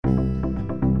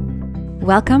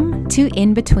Welcome to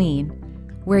In Between,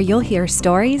 where you'll hear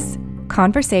stories,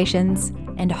 conversations,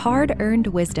 and hard-earned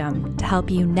wisdom to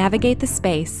help you navigate the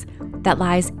space that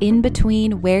lies in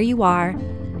between where you are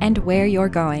and where you're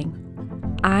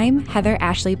going. I'm Heather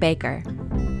Ashley Baker.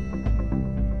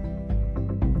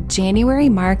 January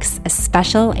marks a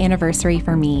special anniversary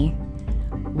for me.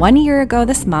 1 year ago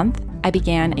this month, I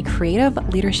began a creative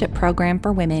leadership program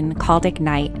for women called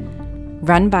Ignite,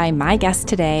 run by my guest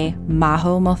today,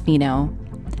 Majo Molfino.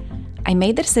 I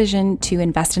made the decision to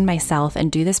invest in myself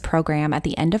and do this program at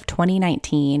the end of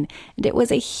 2019, and it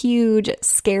was a huge,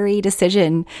 scary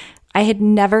decision. I had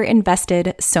never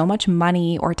invested so much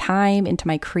money or time into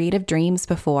my creative dreams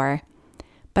before.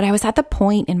 But I was at the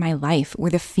point in my life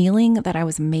where the feeling that I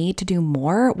was made to do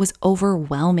more was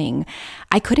overwhelming.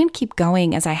 I couldn't keep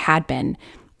going as I had been.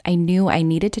 I knew I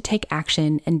needed to take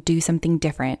action and do something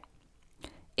different.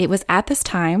 It was at this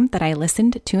time that I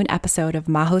listened to an episode of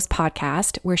Majo's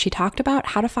podcast where she talked about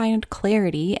how to find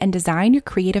clarity and design your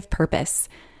creative purpose.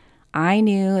 I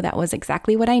knew that was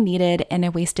exactly what I needed, and I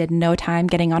wasted no time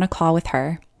getting on a call with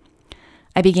her.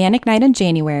 I began Ignite in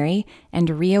January and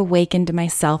reawakened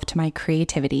myself to my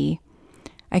creativity.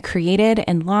 I created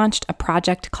and launched a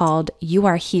project called You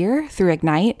Are Here through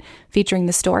Ignite, featuring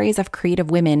the stories of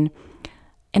creative women.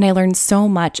 And I learned so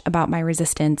much about my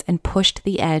resistance and pushed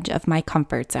the edge of my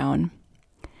comfort zone.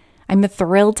 I'm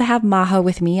thrilled to have Majo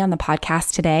with me on the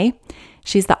podcast today.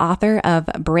 She's the author of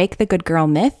Break the Good Girl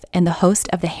Myth and the host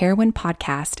of the Heroine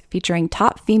podcast, featuring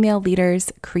top female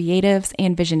leaders, creatives,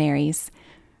 and visionaries.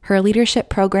 Her leadership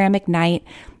program, Ignite,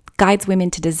 guides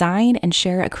women to design and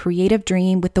share a creative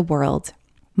dream with the world.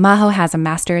 Majo has a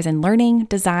master's in learning,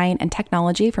 design, and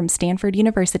technology from Stanford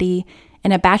University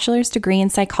and a bachelor's degree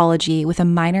in psychology with a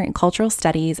minor in cultural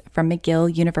studies from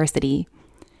McGill University.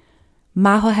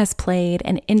 Majo has played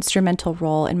an instrumental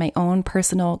role in my own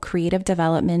personal creative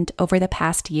development over the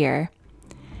past year.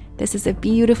 This is a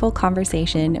beautiful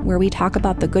conversation where we talk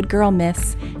about the good girl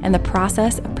myths and the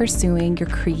process of pursuing your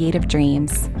creative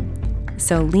dreams.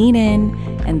 So lean in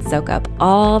and soak up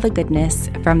all the goodness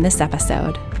from this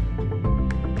episode.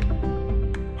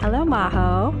 Hello,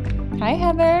 Majo. Hi,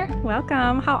 Heather.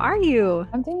 Welcome. How are you?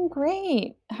 I'm doing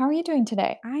great. How are you doing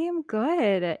today? I am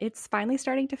good. It's finally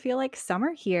starting to feel like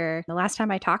summer here. The last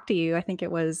time I talked to you, I think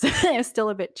it was still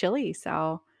a bit chilly.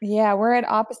 So Yeah, we're at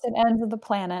opposite ends of the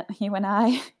planet, you and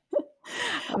I.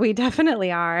 we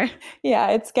definitely are. Yeah,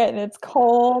 it's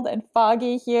cold and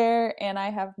foggy here, and I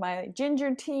have my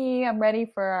ginger tea. I'm ready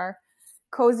for our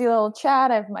cozy little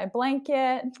chat. I have my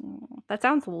blanket. That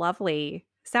sounds lovely.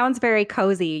 Sounds very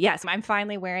cozy. Yes, I'm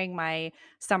finally wearing my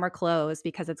summer clothes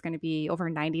because it's going to be over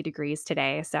 90 degrees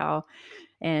today. So,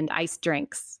 and iced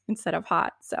drinks instead of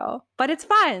hot. So, but it's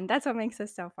fun. That's what makes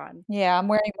this so fun. Yeah, I'm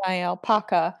wearing my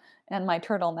alpaca and my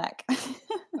turtleneck.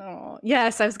 Oh,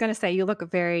 yes. I was going to say,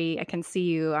 I can see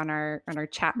you on our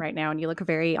chat right now, and you look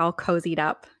very all cozied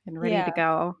up and ready to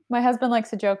go. My husband likes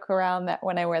to joke around that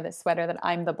when I wear this sweater that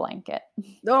I'm the blanket.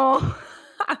 Oh,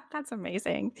 that's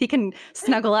amazing. He can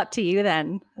snuggle up to you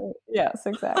then. Yes,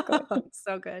 exactly.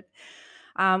 So good.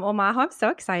 Well, Majo, I'm so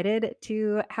excited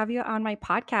to have you on my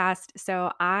podcast.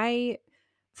 So I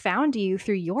found you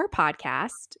through your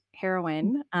podcast,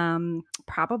 Heroine,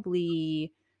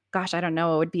 probably, gosh, I don't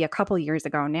know, it would be a couple years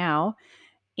ago now.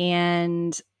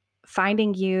 And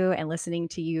finding you and listening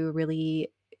to you really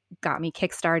got me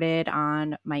kickstarted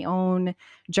on my own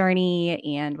journey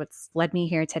and what's led me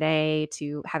here today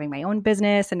to having my own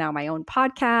business and now my own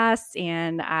podcast.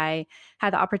 And I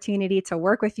had the opportunity to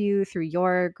work with you through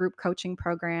your group coaching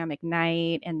program,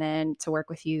 Ignite, and then to work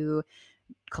with you,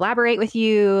 collaborate with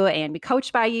you, and be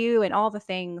coached by you and all the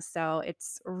things. So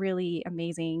it's really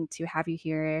amazing to have you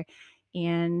here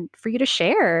and for you to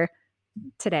share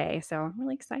today. So I'm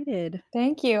really excited.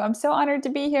 Thank you. I'm so honored to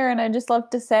be here. And I just love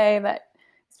to say that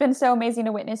it's been so amazing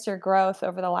to witness your growth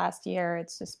over the last year.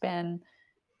 It's just been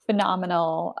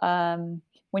phenomenal.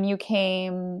 When you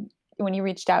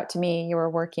reached out to me, you were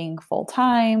working full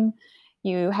time.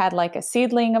 You had like a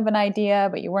seedling of an idea,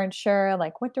 but you weren't sure,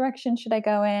 like, what direction should I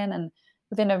go in? And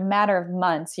within a matter of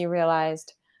months, you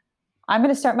realized, I'm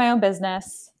going to start my own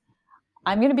business.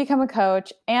 I'm going to become a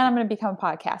coach, and I'm going to become a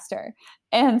podcaster.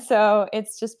 And so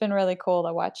it's just been really cool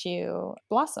to watch you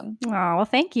blossom. Oh, well,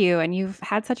 thank you. And you've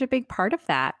had such a big part of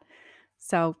that.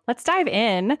 So let's dive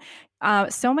in.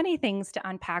 So many things to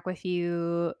unpack with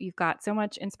you. You've got so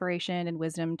much inspiration and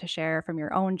wisdom to share from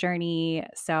your own journey.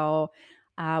 So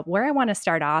where I want to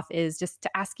start off is just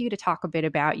to ask you to talk a bit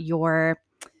about your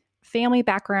family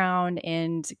background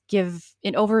and give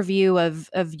an overview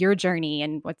of your journey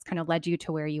and what's kind of led you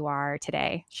to where you are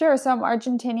today? Sure. So I'm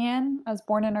Argentinian. I was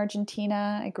born in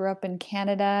Argentina. I grew up in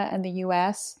Canada and the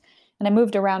US, and I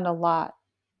moved around a lot.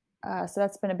 So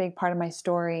that's been a big part of my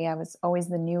story. I was always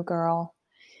the new girl.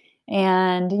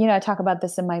 And, I talk about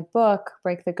this in my book,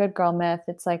 Break the Good Girl Myth.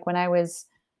 It's like when I was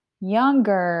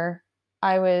younger,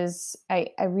 I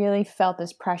really felt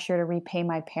this pressure to repay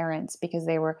my parents because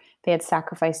they had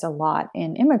sacrificed a lot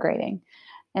in immigrating.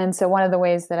 And so one of the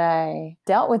ways that I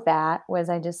dealt with that was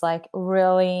I just like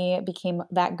really became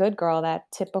that good girl, that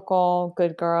typical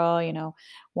good girl,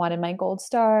 wanted my gold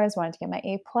stars, wanted to get my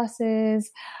A pluses.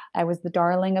 I was the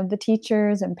darling of the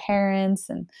teachers and parents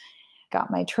and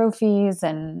got my trophies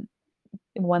and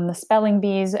won the spelling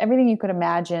bees, everything you could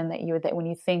imagine that when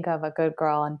you think of a good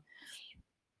girl. And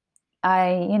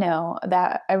I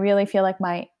really feel like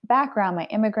my background, my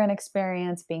immigrant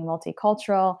experience, being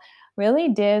multicultural, really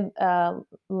did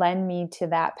lend me to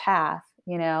that path,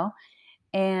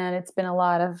 and it's been a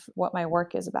lot of what my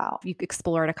work is about. You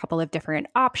explored a couple of different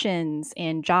options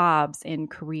and jobs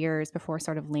and careers before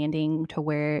sort of landing to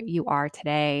where you are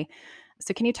today.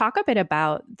 So can you talk a bit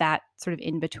about that sort of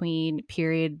in-between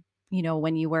period,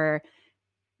 when you were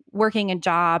working a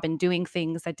job and doing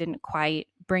things that didn't quite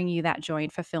bring you that joy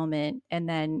and fulfillment, and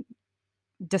then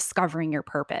discovering your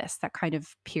purpose, that kind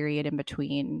of period in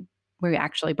between where you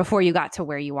actually, before you got to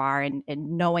where you are and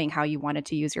knowing how you wanted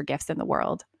to use your gifts in the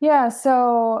world? Yeah.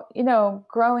 So,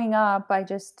 growing up, I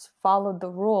just followed the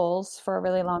rules for a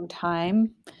really long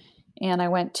time. And I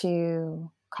went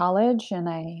to college and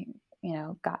I,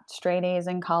 got straight A's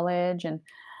in college. And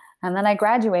then I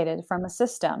graduated from a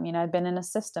system. I'd been in a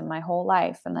system my whole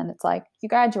life. And then it's like you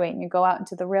graduate and you go out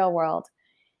into the real world.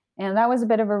 And that was a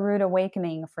bit of a rude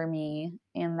awakening for me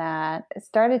in that it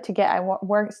started to I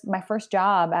worked, my first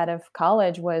job out of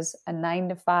college was a 9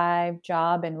 to 5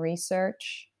 job in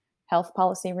research, health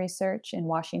policy research in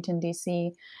Washington,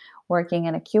 D.C., working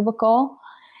in a cubicle.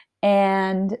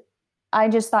 And I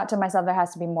just thought to myself, there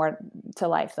has to be more to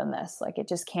life than this. Like, it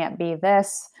just can't be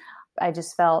this. I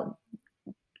just felt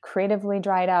creatively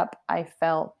dried up. I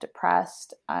felt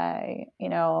depressed. At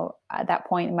that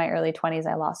point in my early 20s,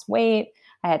 I lost weight.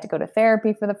 I had to go to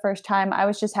therapy for the first time. I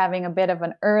was just having a bit of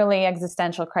an early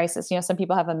existential crisis. Some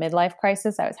people have a midlife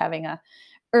crisis. I was having a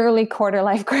early quarter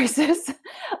life crisis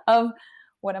of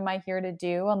what am I here to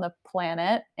do on the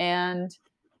planet? And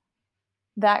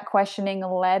that questioning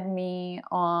led me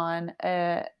on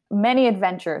many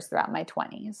adventures throughout my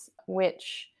 20s,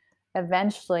 which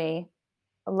eventually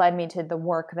led me to the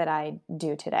work that I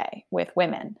do today with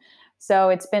women. So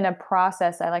it's been a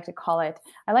process. I like to call my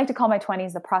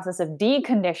 20s the process of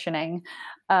deconditioning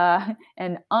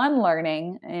and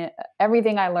unlearning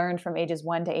everything I learned from ages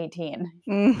 1 to 18.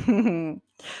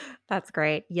 Mm-hmm. That's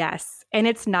great. Yes. And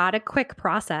it's not a quick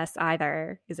process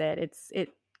either, is it? It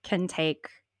can take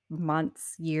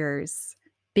months, years.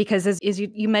 Because as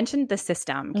you mentioned the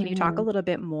system, can you talk a little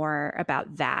bit more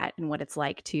about that and what it's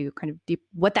like to kind of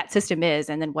what that system is,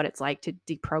 and then what it's like to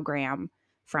deprogram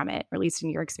from it, or at least in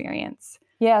your experience?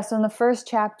 Yeah. So in the first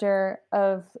chapter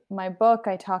of my book,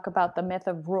 I talk about the myth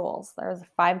of rules. There's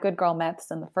 5 good girl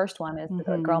myths, and the first one is the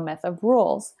good girl myth of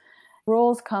rules.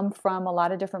 Rules come from a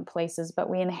lot of different places, but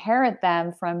we inherit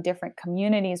them from different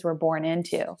communities we're born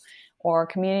into, or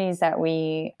communities that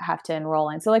we have to enroll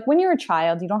in. So like when you're a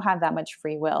child, you don't have that much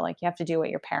free will. Like you have to do what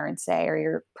your parents say or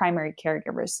your primary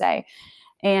caregivers say.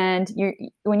 And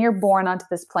when you're born onto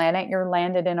this planet, you're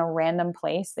landed in a random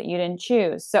place that you didn't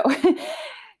choose. So,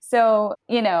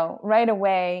 right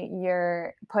away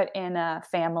you're put in a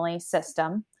family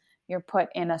system, you're put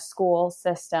in a school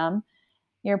system,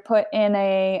 you're put in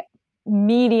a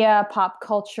media, pop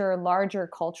culture, larger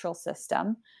cultural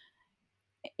system.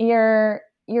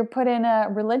 You're put in a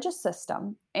religious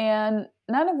system, and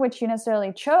none of which you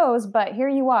necessarily chose, but here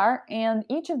you are. And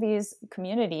each of these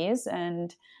communities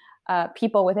and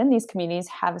people within these communities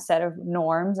have a set of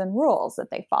norms and rules that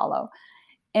they follow.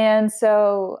 And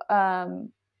so,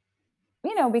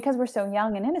 because we're so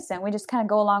young and innocent, we just kind of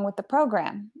go along with the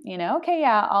program. Okay,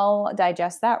 yeah, I'll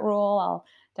digest that rule. I'll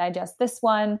digest this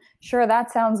one. Sure, that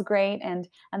sounds great. And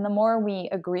the more we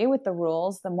agree with the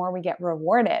rules, the more we get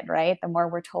rewarded, right? The more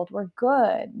we're told we're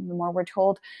good, the more we're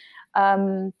told,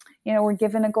 we're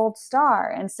given a gold star.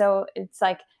 And so it's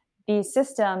like these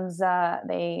systems,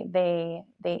 they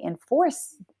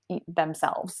enforce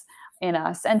themselves in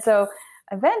us. And so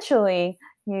eventually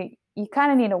you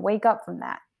kind of need to wake up from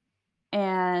that.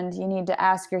 And you need to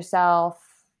ask yourself,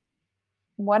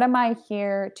 what am I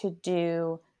here to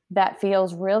do that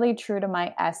feels really true to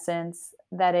my essence,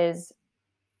 that is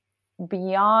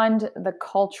beyond the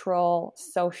cultural,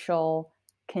 social,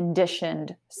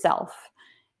 conditioned self.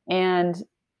 And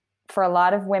for a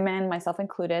lot of women, myself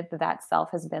included, that self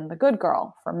has been the good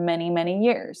girl for many, many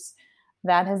years.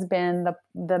 That has been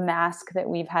the mask that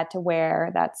we've had to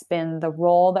wear. That's been the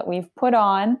role that we've put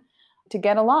on to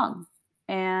get along.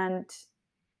 And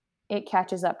it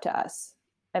catches up to us.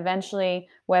 Eventually,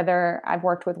 whether I've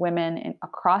worked with women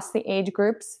across the age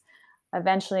groups,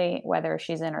 eventually, whether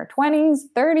she's in her 20s,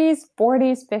 30s,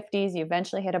 40s, 50s, you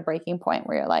eventually hit a breaking point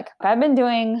where you're like, I've been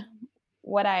doing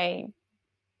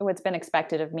what's been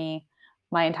expected of me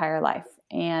my entire life,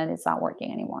 and it's not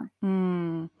working anymore.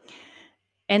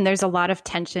 And there's a lot of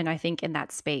tension, I think, in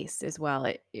that space as well.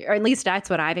 Or at least that's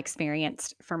what I've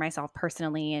experienced for myself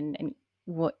personally, and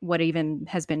what even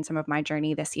has been some of my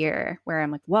journey this year, where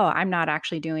I'm like, whoa, I'm not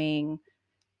actually doing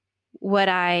what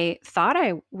I thought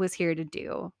I was here to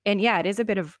do. And yeah, it is a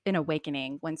bit of an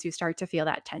awakening once you start to feel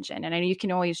that tension. And I know you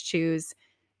can always choose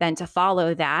then to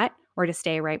follow that or to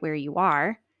stay right where you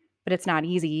are, but it's not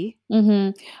easy.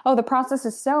 Mm-hmm. Oh, the process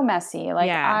is so messy. Like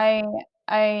Yeah.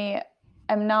 I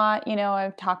am not,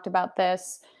 I've talked about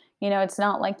this, it's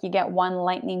not like you get one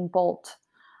lightning bolt,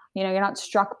 you're not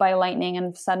struck by lightning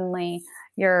and suddenly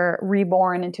you're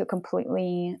reborn into a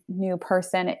completely new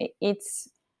person. It's,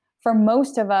 for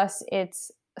most of us,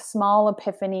 it's small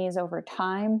epiphanies over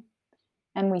time,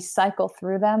 and we cycle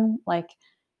through them. Like,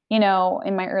 in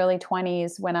my early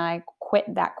 20s, when I quit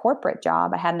that corporate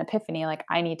job, I had an epiphany, like,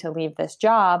 I need to leave this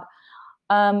job.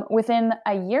 Within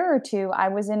a year or two, I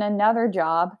was in another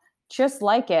job just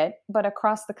like it, but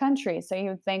across the country. So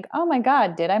you would think, oh my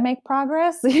God, did I make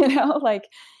progress? Like,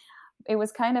 it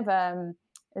was kind of a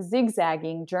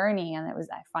zigzagging journey. And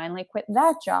I finally quit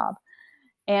that job.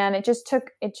 And it just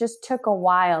took a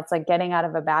while. It's like getting out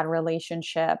of a bad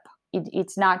relationship.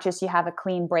 It's not just you have a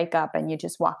clean breakup and you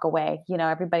just walk away.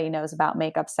 Everybody knows about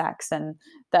makeup sex and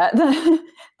the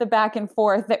back and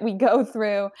forth that we go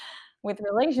through with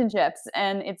relationships.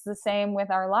 And it's the same with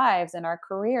our lives and our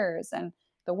careers and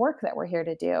the work that we're here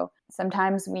to do.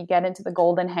 Sometimes we get into the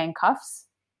golden handcuffs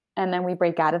and then we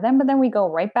break out of them, but then we go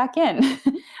right back in.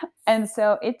 And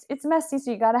so it's messy.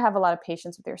 So you got to have a lot of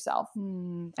patience with yourself.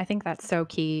 I think that's so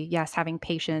key. Yes, having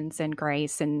patience and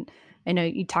grace. And I know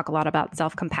you talk a lot about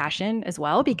self-compassion as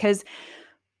well, because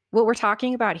what we're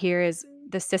talking about here is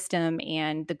the system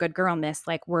and the good girl myth.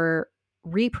 Like, we're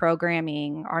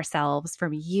reprogramming ourselves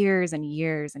from years and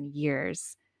years and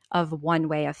years of one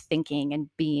way of thinking and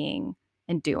being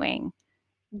and doing.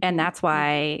 And that's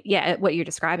why, yeah, what you're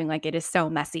describing, like, it is so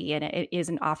messy and it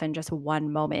isn't often just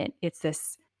one moment. It's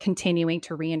this continuing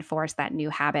to reinforce that new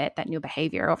habit, that new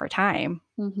behavior over time.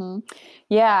 Mm-hmm.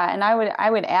 Yeah. And I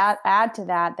would add to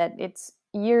that it's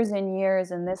years and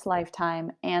years in this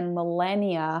lifetime and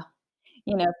millennia.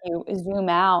 If you zoom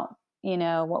out,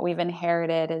 what we've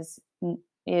inherited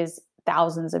is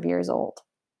thousands of years old.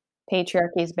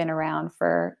 Patriarchy has been around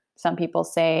for, some people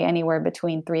say, anywhere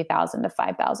between 3,000 to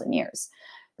 5,000 years.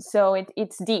 So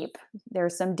it's deep.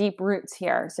 There's some deep roots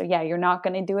here. So yeah, you're not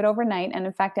going to do it overnight. And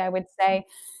in fact, I would say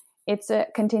it's a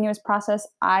continuous process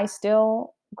I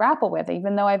still grapple with,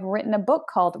 even though I've written a book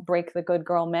called Break the Good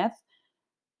Girl Myth.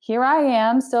 Here I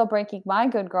am still breaking my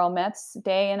good girl myths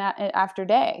day and after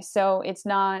day. So it's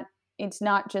not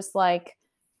just like,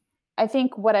 I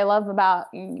think what I love about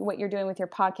what you're doing with your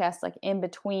podcast, like in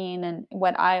between, and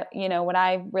what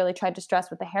I really tried to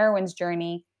stress with the heroine's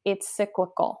journey, it's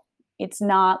cyclical. It's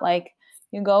not like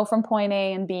you go from point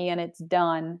A and B and it's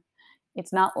done.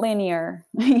 It's not linear,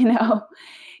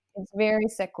 It's very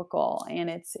cyclical and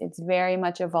it's very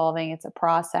much evolving. It's a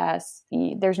process.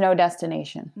 There's no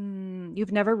destination.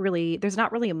 There's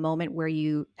not really a moment where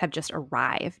you have just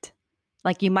arrived.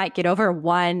 Like, you might get over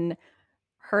one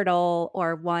hurdle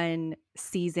or one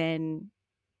season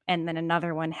and then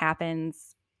another one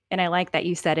happens. And I like that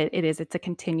you said it's a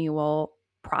continual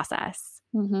process.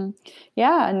 Mm-hmm.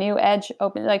 Yeah, a new edge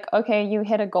open. Like, okay, you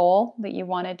hit a goal that you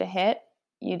wanted to hit.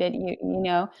 You did.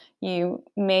 You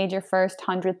made your first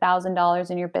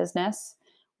 $100,000 in your business.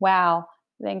 Wow.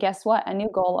 Then guess what? A new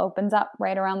goal opens up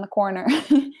right around the corner.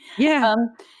 Yeah.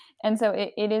 And so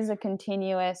it is a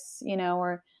continuous.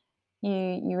 Where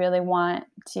you really want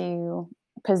to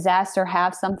possess or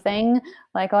have something.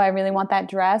 Like, oh, I really want that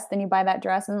dress. Then you buy that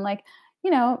dress, and like,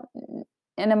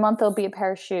 in a month there'll be a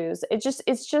pair of shoes.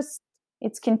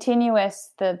 It's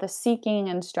continuous. The seeking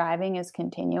and striving is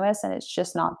continuous, and it's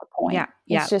just not the point. Yeah.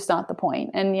 It's just not the point.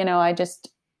 And, I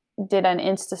just did an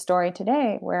Insta story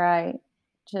today where I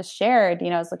just shared,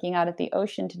 I was looking out at the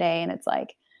ocean today, and it's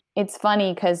like, it's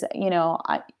funny because,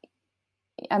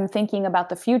 I'm thinking about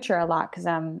the future a lot because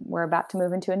we're about to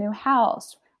move into a new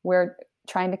house. We're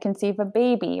trying to conceive a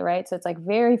baby, right? So it's like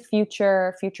very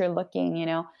future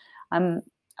looking, I'm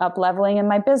up leveling in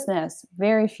my business,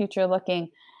 very future looking.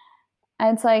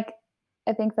 And it's like,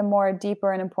 I think the more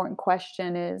deeper and important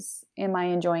question is, am I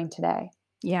enjoying today?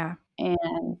 Yeah.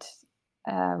 And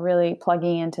really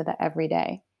plugging into the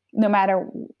everyday, no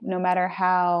matter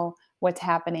how what's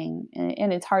happening.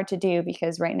 And it's hard to do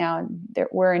because right now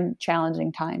we're in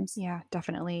challenging times. Yeah,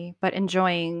 definitely. But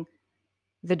enjoying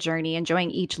the journey,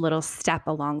 enjoying each little step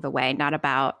along the way, not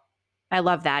about, I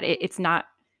love that. It's not,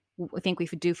 I think we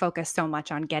do focus so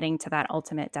much on getting to that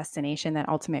ultimate destination, that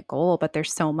ultimate goal, but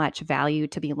there's so much value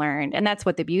to be learned. And that's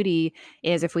what the beauty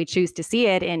is if we choose to see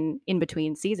it in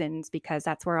between seasons, because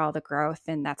that's where all the growth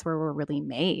and that's where we're really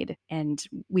made. And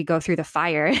we go through the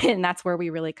fire and that's where we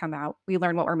really come out. We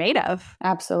learn what we're made of.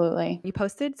 Absolutely. You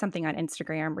posted something on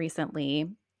Instagram recently,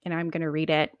 and I'm going to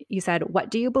read it. You said, "What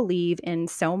do you believe in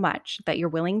so much that you're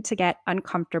willing to get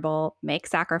uncomfortable, make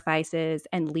sacrifices,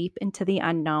 and leap into the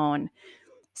unknown?"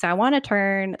 So I want to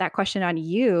turn that question on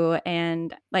you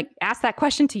and ask that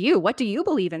question to you. What do you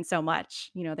believe in so much,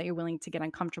 that you're willing to get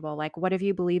uncomfortable? Like, what have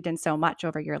you believed in so much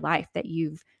over your life that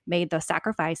you've made those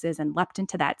sacrifices and leapt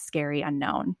into that scary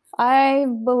unknown? I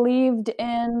believed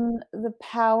in the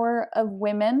power of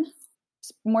women,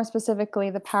 more specifically,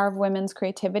 the power of women's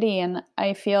creativity. And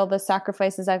I feel the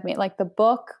sacrifices I've made, like the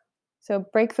book. So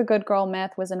Break the Good Girl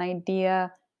Myth was an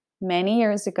idea many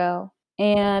years ago.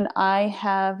 And I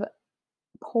have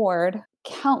poured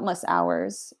countless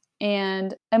hours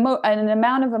and an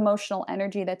amount of emotional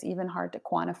energy that's even hard to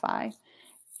quantify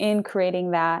in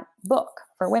creating that book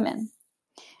for women.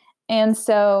 And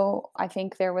so I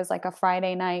think there was like a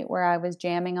Friday night where I was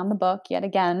jamming on the book yet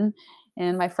again,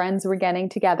 and my friends were getting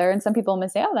together. And some people may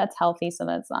say, oh, that's healthy. So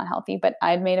that's not healthy. But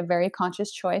I'd made a very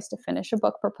conscious choice to finish a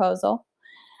book proposal.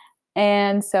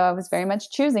 And so I was very much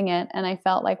choosing it. And I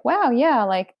felt like, wow, yeah,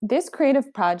 like this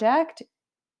creative project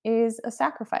is a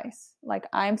sacrifice. Like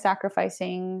I'm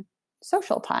sacrificing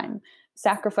social time,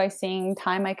 sacrificing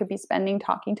time I could be spending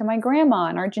talking to my grandma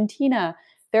in Argentina.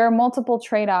 There are multiple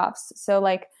trade-offs. So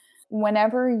like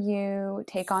whenever you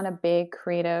take on a big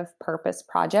creative purpose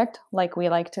project, like we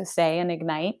like to say in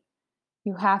Ignite,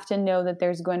 you have to know that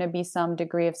there's going to be some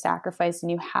degree of sacrifice,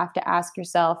 and you have to ask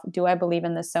yourself, do I believe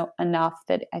in this enough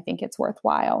that I think it's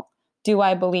worthwhile? Do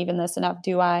I believe in this enough?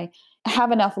 Do I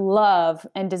have enough love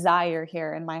and desire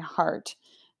here in my heart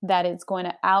that it's going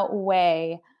to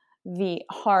outweigh the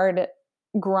hard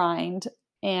grind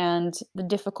and the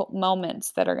difficult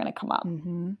moments that are going to come up?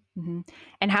 Mm-hmm, mm-hmm.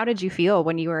 And how did you feel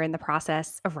when you were in the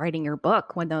process of writing your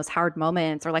book, when those hard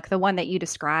moments, or like the one that you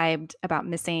described about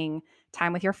missing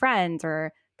time with your friends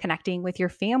or connecting with your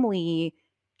family,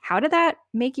 how did that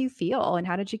make you feel and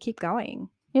how did you keep going?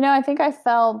 I think I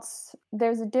felt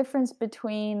there's a difference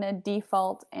between a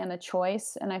default and a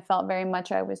choice, and I felt very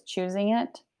much I was choosing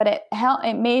it. But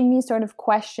it made me sort of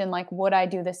question, like, would I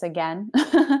do this again?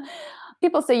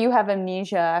 People say you have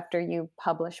amnesia after you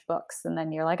publish books, and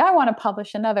then you're like, I want to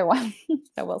publish another one.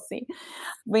 So we'll see.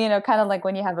 But, kind of like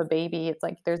when you have a baby, it's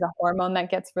like there's a hormone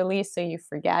that gets released, so you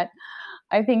forget.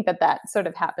 I think that sort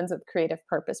of happens with creative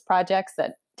purpose projects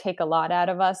that take a lot out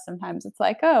of us. Sometimes it's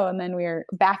like, oh, and then we're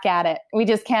back at it. We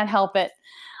just can't help it.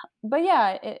 But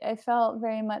yeah, I felt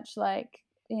very much like,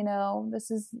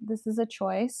 this is a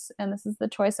choice, and this is the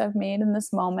choice I've made in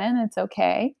this moment. It's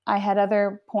okay. I had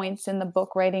other points in the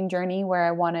book writing journey where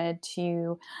I wanted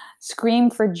to scream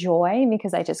for joy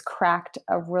because I just cracked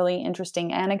a really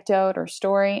interesting anecdote or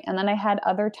story. And then I had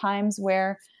other times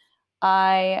where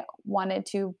I wanted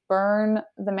to burn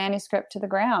the manuscript to the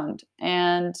ground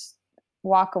and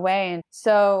walk away. And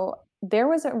so there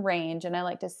was a range, and I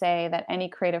like to say that any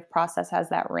creative process has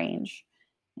that range.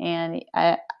 And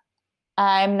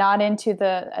I'm not into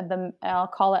the I'll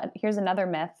call it, here's another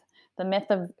myth, the myth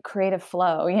of creative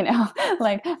flow,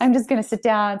 like I'm just going to sit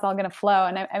down, it's all going to flow.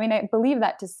 And I mean, I believe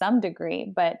that to some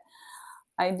degree, but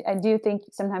I do think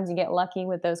sometimes you get lucky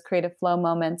with those creative flow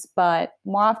moments, but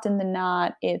more often than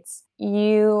not, it's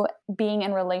you being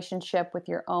in relationship with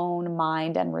your own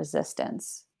mind and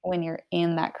resistance when you're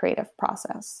in that creative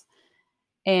process.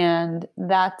 And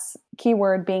that's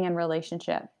keyword, being in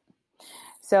relationship.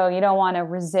 So you don't want to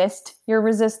resist your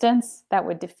resistance. That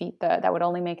would that would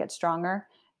only make it stronger.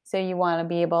 So you want to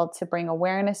be able to bring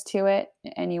awareness to it,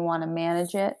 and you want to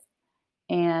manage it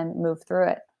and move through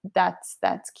it. That's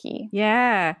key.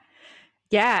 Yeah.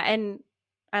 Yeah. And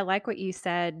I like what you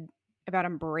said about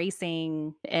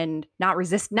embracing and not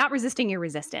resisting your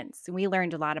resistance. We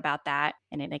learned a lot about that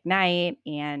in an Ignite,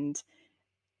 and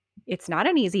it's not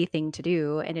an easy thing to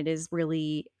do. And it is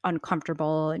really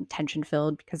uncomfortable and tension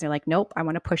filled because they're like, nope, I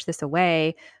want to push this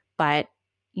away. But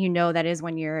that is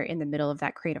when you're in the middle of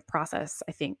that creative process.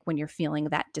 I think when you're feeling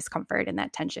that discomfort and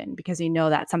that tension, because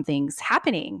that something's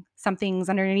happening, something's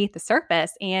underneath the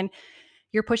surface, and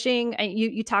you're pushing.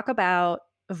 You talk about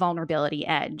vulnerability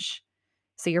edge.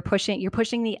 So you're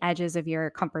pushing the edges of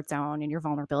your comfort zone and your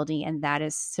vulnerability, and that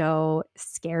is so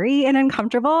scary and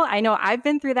uncomfortable. I know I've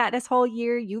been through that this whole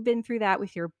year. You've been through that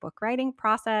with your book writing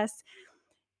process.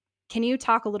 Can you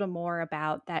talk a little more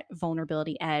about that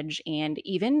vulnerability edge and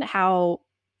even how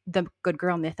the good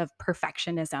girl myth of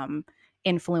perfectionism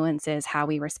influences how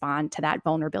we respond to that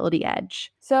vulnerability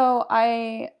edge? So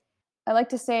I like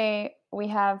to say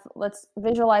let's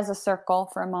visualize a circle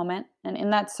for a moment. And in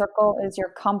that circle is your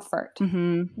comfort.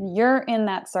 Mm-hmm. You're in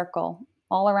that circle.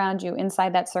 All around you,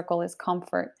 inside that circle is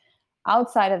comfort.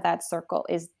 Outside of that circle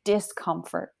is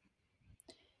discomfort.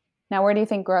 Now, where do you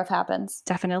think growth happens?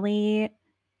 Definitely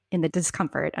in the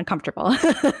discomfort, uncomfortable.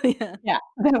 Yeah,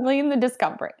 definitely in the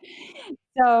discomfort.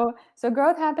 So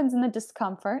growth happens in the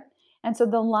discomfort. And so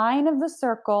the line of the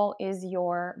circle is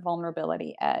your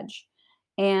vulnerability edge.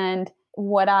 And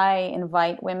what I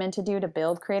invite women to do to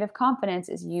build creative confidence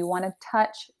is you want to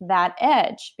touch that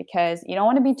edge, because you don't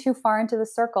want to be too far into the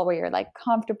circle where you're like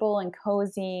comfortable and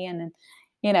cozy and,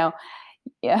 yeah,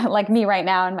 like me right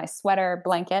now in my sweater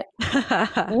blanket.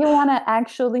 You want to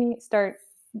actually start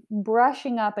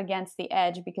brushing up against the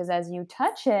edge, because as you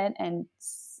touch it and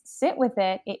sit with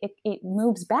it, it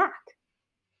moves back.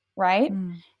 Right.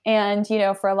 And,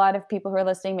 for a lot of people who are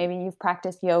listening, maybe you've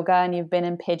practiced yoga and you've been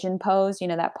in pigeon pose,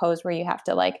 that pose where you have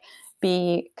to like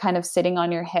be kind of sitting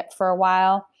on your hip for a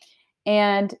while.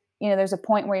 And, there's a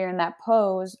point where you're in that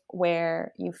pose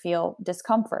where you feel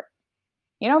discomfort.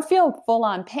 You don't feel full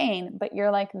on pain, but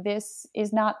you're like, this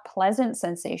is not pleasant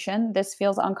sensation. This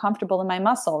feels uncomfortable in my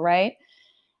muscle. Right.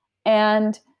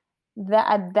 And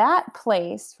at that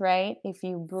place, right, if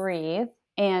you breathe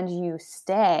and you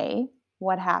stay,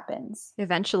 what happens?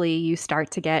 Eventually, you start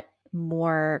to get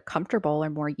more comfortable or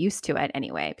more used to it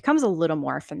anyway. It becomes a little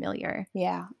more familiar.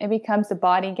 Yeah, the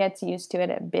body gets used to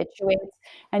it, it habituates,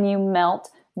 and you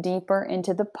melt deeper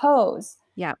into the pose.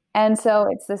 Yeah. And so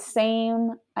it's the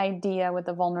same idea with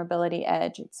the vulnerability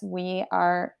edge. We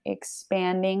are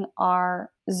expanding our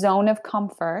zone of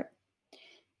comfort,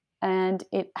 and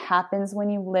it happens when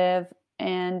you live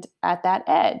and at that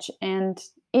edge. And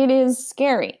it is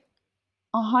scary.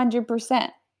 100%.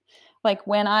 Like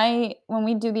when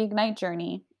we do the Ignite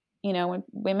journey, when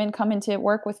women come into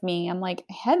work with me, I'm like,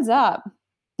 heads up,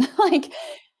 like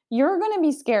you're going to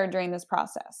be scared during this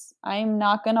process. I'm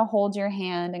not going to hold your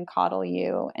hand and coddle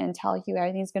you and tell you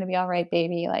everything's going to be all right,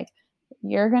 baby. Like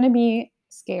you're going to be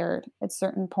scared at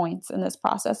certain points in this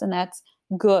process. And that's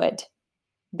good.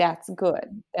 That's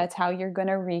good. That's how you're going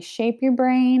to reshape your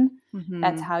brain. Mm-hmm.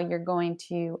 That's how you're going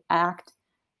to act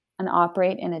and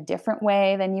operate in a different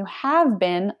way than you have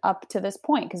been up to this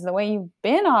point, because the way you've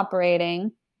been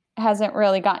operating hasn't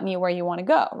really gotten you where you want to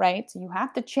go, right? So you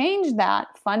have to change that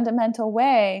fundamental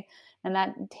way, and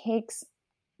that takes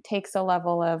a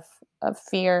level of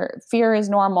fear. Fear is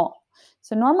normal.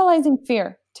 So normalizing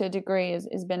fear to a degree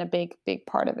has been a big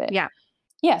part of it. Yeah.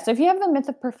 Yeah, so if you have the myth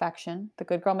of perfection, the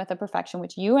good girl myth of perfection,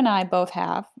 which you and I both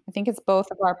have, I think it's both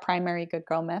of our primary good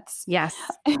girl myths. Yes,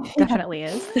 definitely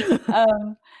is.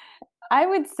 I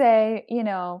would say,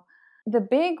 the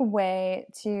big way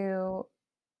to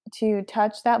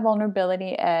touch that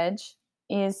vulnerability edge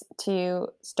is to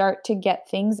start to get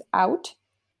things out,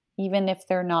 even if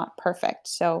they're not perfect.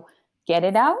 So get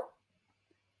it out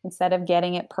instead of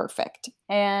getting it perfect.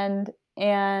 And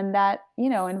that,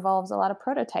 involves a lot of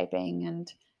prototyping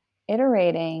and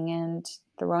iterating and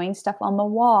throwing stuff on the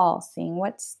wall, seeing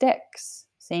what sticks,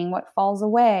 seeing what falls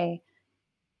away.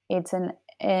 It's an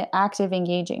active,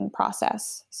 engaging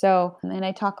process. So, and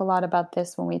I talk a lot about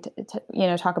this when we,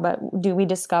 talk about, do we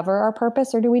discover our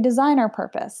purpose or do we design our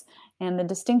purpose, and the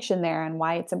distinction there and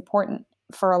why it's important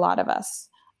for a lot of us.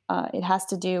 It has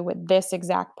to do with this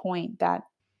exact point that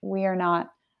we are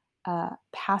not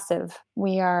passive.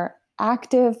 We are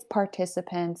active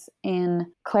participants in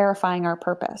clarifying our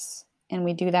purpose. And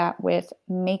we do that with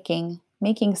making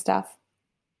stuff,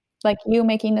 like you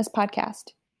making this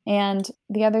podcast. And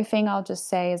the other thing I'll just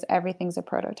say is everything's a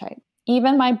prototype.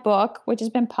 Even my book, which has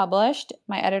been published,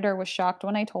 my editor was shocked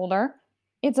when I told her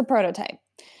it's a prototype.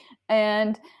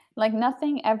 And like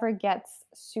nothing ever gets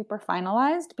super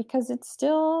finalized, because it's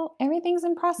still, everything's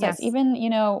in process. Yes. Even,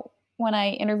 when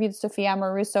I interviewed Sophia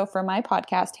Amoruso for my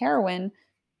podcast, Heroine,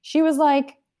 she was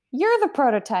like, you're the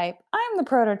prototype. I'm the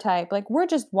prototype. Like we're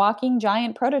just walking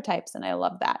giant prototypes. And I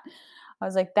love that. I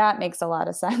was like, that makes a lot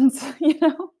of sense,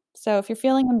 So if you're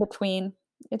feeling in between,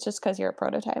 it's just because you're a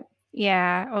prototype.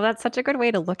 Yeah. Well, that's such a good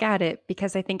way to look at it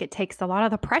because I think it takes a lot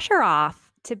of the pressure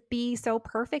off to be so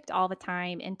perfect all the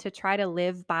time and to try to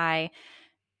live by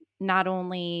not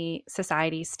only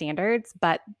society's standards,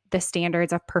 but the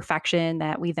standards of perfection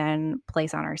that we then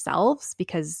place on ourselves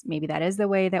because maybe that is the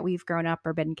way that we've grown up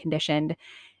or been conditioned.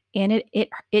 And it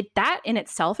that in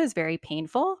itself is very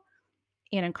painful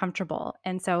and uncomfortable.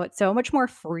 And so it's so much more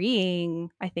freeing,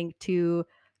 I think, to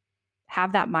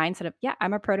have that mindset of, yeah,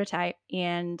 I'm a prototype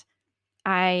and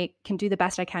I can do the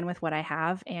best I can with what I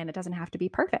have, and it doesn't have to be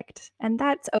perfect. And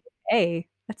that's okay.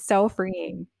 That's so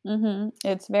freeing.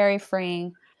 It's very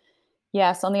freeing.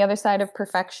 Yes, on the other side of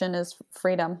perfection is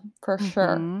freedom, for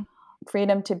sure. Mm-hmm.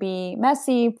 Freedom to be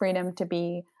messy, freedom to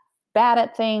be bad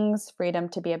at things, freedom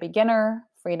to be a beginner,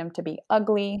 freedom to be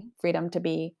ugly, freedom to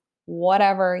be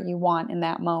whatever you want in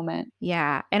that moment.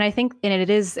 Yeah. And I think, and it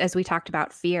is, as we talked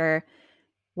about fear,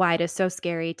 why it is so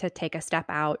scary to take a step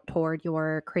out toward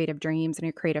your creative dreams and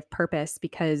your creative purpose,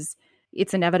 because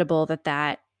it's inevitable that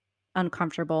that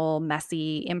uncomfortable,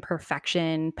 messy,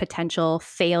 imperfection, potential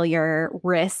failure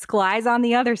risk lies on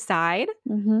the other side.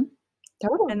 Mm-hmm.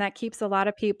 Totally. And that keeps a lot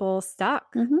of people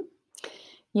stuck. Mm-hmm.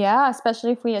 Yeah,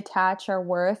 especially if we attach our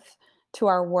worth to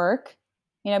our work.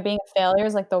 Being a failure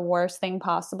is like the worst thing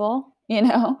possible,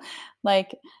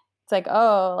 Like it's like,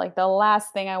 oh, like the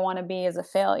last thing I want to be is a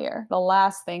failure. The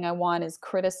last thing I want is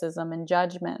criticism and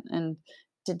judgment and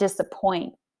to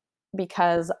disappoint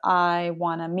because I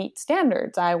want to meet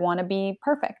standards. I want to be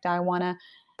perfect. I want to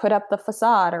put up the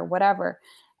facade or whatever.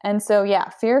 And so, yeah,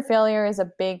 fear of failure is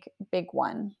a big, big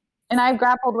one. And I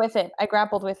grappled with it. I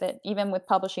grappled with it even with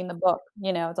publishing the book.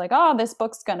 It's like, oh, this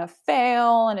book's going to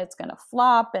fail and it's going to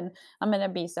flop and I'm going to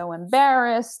be so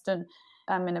embarrassed and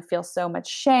I'm going to feel so much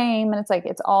shame. And it's like,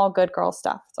 it's all good girl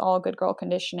stuff. It's all good girl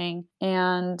conditioning.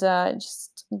 And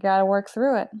just got to work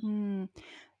through it. Mm.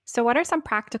 So, what are some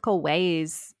practical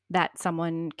ways that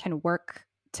someone can work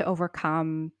to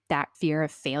overcome that fear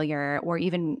of failure? Or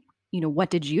even, what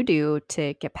did you do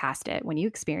to get past it when you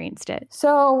experienced it?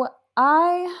 So,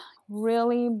 I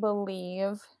really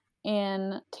believe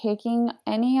in taking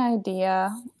any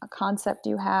idea, a concept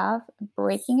you have,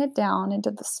 breaking it down into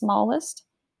the smallest,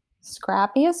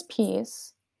 scrappiest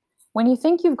piece. When you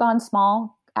think you've gone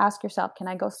small, ask yourself, can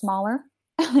I go smaller?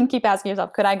 And keep asking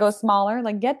yourself, could I go smaller?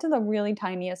 Like get to the really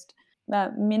tiniest,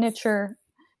 miniature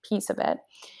piece of it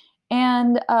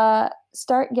and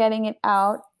start getting it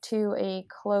out to a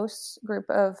close group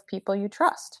of people you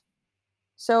trust.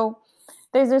 So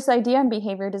there's this idea in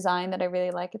behavior design that I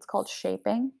really like. It's called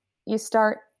shaping. You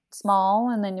start small,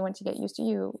 and then once you get used to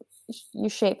you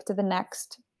shape to the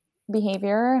next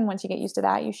behavior, and once you get used to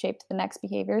that, you shape to the next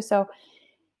behavior. So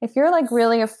if you're like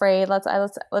really afraid, let's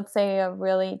say a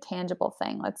really tangible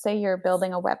thing. Let's say you're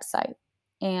building a website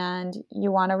and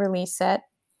you want to release it,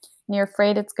 and you're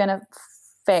afraid it's going to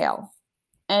fail.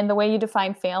 And the way you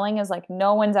define failing is like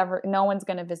no one's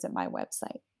going to visit my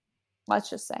website. Let's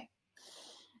just say.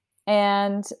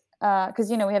 And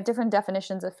because we have different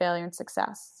definitions of failure and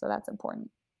success, so that's important.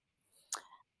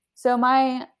 So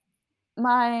my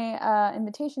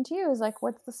invitation to you is like,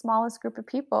 what's the smallest group of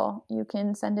people you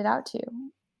can send it out to,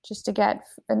 just to get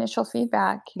initial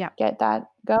feedback, get that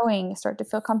going, start to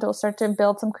feel comfortable, start to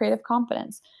build some creative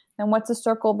confidence. Then what's the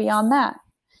circle beyond that?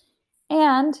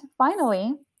 And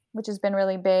finally, which has been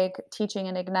really big teaching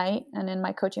in Ignite and in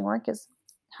my coaching work, is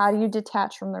how do you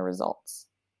detach from the results?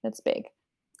 That's big.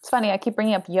 It's funny, I keep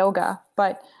bringing up yoga,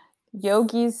 but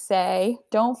yogis say,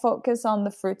 don't focus on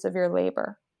the fruits of your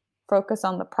labor, focus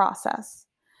on the process.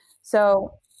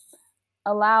 So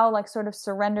allow, like, sort of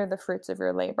surrender the fruits of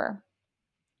your labor.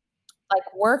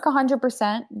 Like work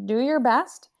 100%, do your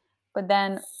best, but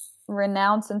then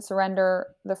renounce and surrender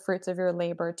the fruits of your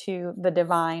labor to the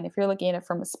divine, if you're looking at it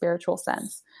from a spiritual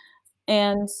sense.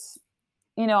 And,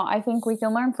 I think we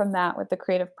can learn from that with the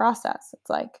creative process. It's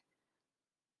like,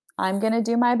 I'm going to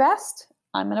do my best.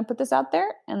 I'm going to put this out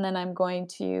there, and then I'm going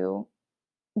to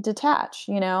detach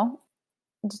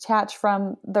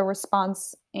from the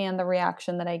response and the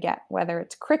reaction that I get, whether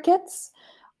it's crickets,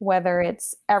 whether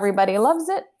it's everybody loves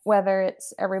it, whether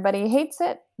it's everybody hates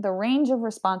it, the range of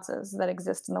responses that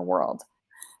exist in the world.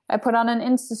 I put on an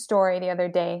Insta story the other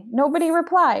day. Nobody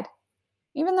replied,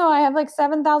 even though I have like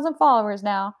 7,000 followers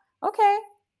now. Okay,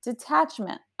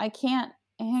 detachment. I can't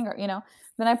hang her,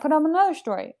 Then I put on another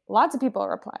story. Lots of people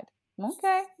replied.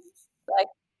 Okay. Like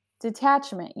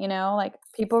detachment, like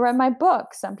people read my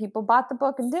book. Some people bought the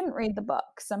book and didn't read the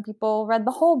book. Some people read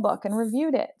the whole book and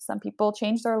reviewed it. Some people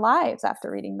changed their lives after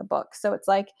reading the book. So it's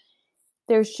like,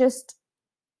 there's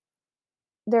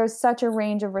such a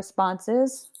range of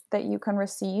responses that you can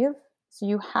receive. So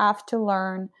you have to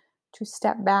learn to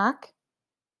step back,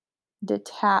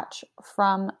 detach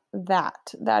from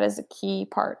that. That is a key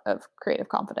part of creative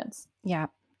confidence. Yeah.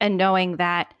 And knowing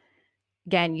that,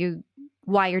 again,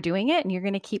 why you're doing it, and you're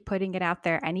going to keep putting it out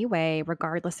there anyway,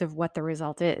 regardless of what the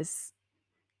result is,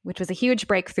 which was a huge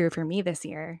breakthrough for me this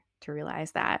year to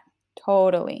realize that.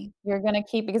 Totally. You're going to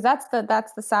keep, because that's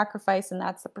the sacrifice and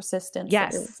that's the persistence.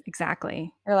 Yes,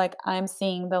 exactly. You're like, I'm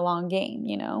seeing the long game,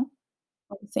 I'm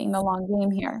seeing the long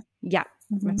game here. Yeah,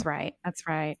 that's right. That's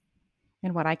right.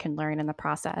 And what I can learn in the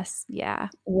process. Yeah.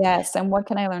 Yes. And what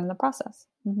can I learn in the process?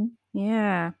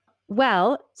 Yeah.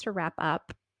 Well, to wrap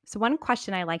up, so one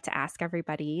question I like to ask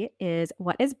everybody is,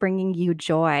 what is bringing you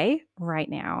joy right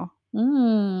now?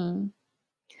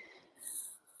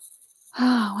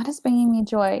 What is bringing me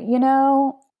joy?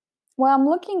 Well, I'm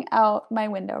looking out my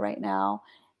window right now,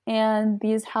 and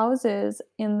these houses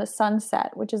in the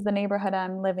Sunset, which is the neighborhood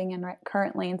I'm living in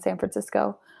currently in San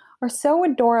Francisco, are so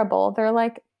adorable. They're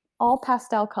like all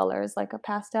pastel colors, like a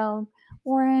pastel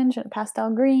orange and a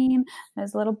pastel green.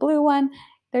 There's a little blue one.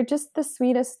 They're just the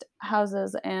sweetest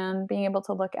houses, and being able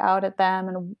to look out at them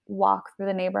and walk through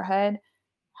the neighborhood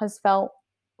has felt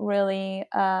really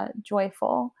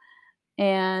joyful.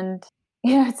 And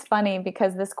it's funny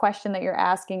because this question that you're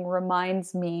asking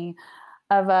reminds me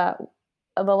of the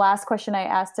last question I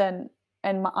asked on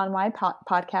my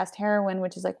podcast, Heroine,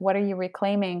 which is like, what are you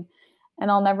reclaiming? And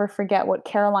I'll never forget what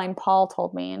Caroline Paul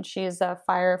told me. And she's a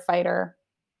firefighter,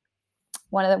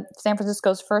 one of the San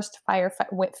Francisco's first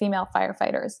female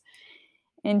firefighters.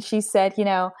 And she said,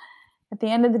 at the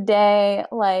end of the day,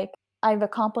 like, I've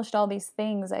accomplished all these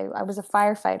things. I was a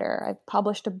firefighter. I've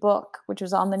published a book, which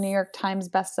was on the New York Times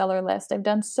bestseller list. I've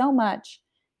done so much.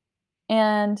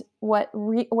 And what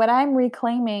I'm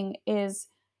reclaiming is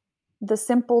the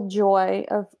simple joy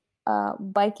of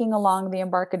biking along the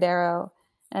Embarcadero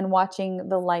and watching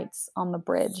the lights on the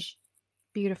bridge.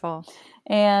 Beautiful.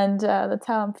 And that's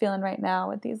how I'm feeling right now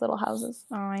with these little houses.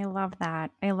 Oh, I love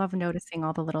that. I love noticing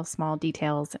all the little small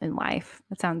details in life.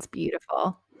 That sounds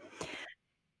beautiful.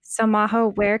 So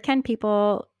Majo, where can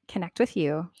people connect with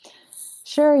you?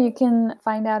 Sure. You can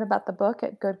find out about the book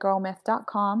at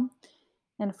goodgirlmyth.com.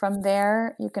 And from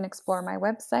there, you can explore my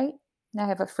website. I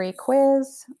have a free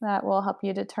quiz that will help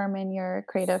you determine your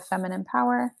creative feminine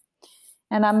power.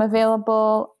 And I'm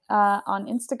available on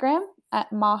Instagram at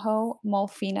Majo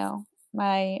Molfino.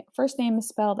 My first name is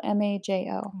spelled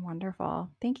Majo. Wonderful.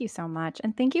 Thank you so much.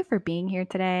 And thank you for being here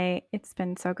today. It's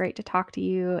been so great to talk to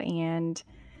you and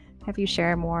have you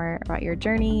share more about your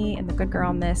journey and the Good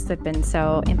Girl myths that have been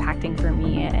so impacting for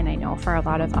me, and I know for a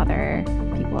lot of other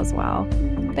people as well.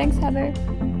 Thanks, Heather.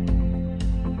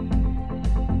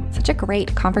 Such a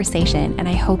great conversation, and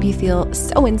I hope you feel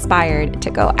so inspired to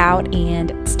go out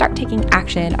and start taking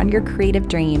action on your creative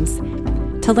dreams.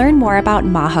 To learn more about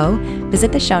Majo,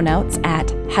 visit the show notes at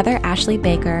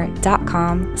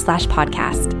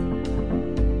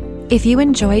heatherashleybaker.com/podcast. If you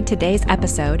enjoyed today's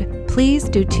episode, please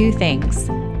do two things.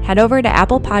 Head over to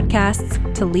Apple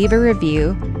Podcasts to leave a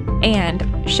review and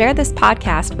share this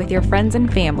podcast with your friends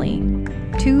and family.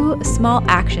 Two small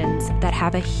actions that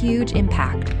have a huge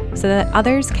impact so that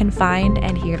others can find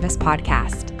and hear this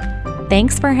podcast.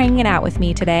 Thanks for hanging out with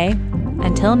me today.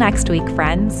 Until next week,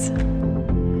 friends.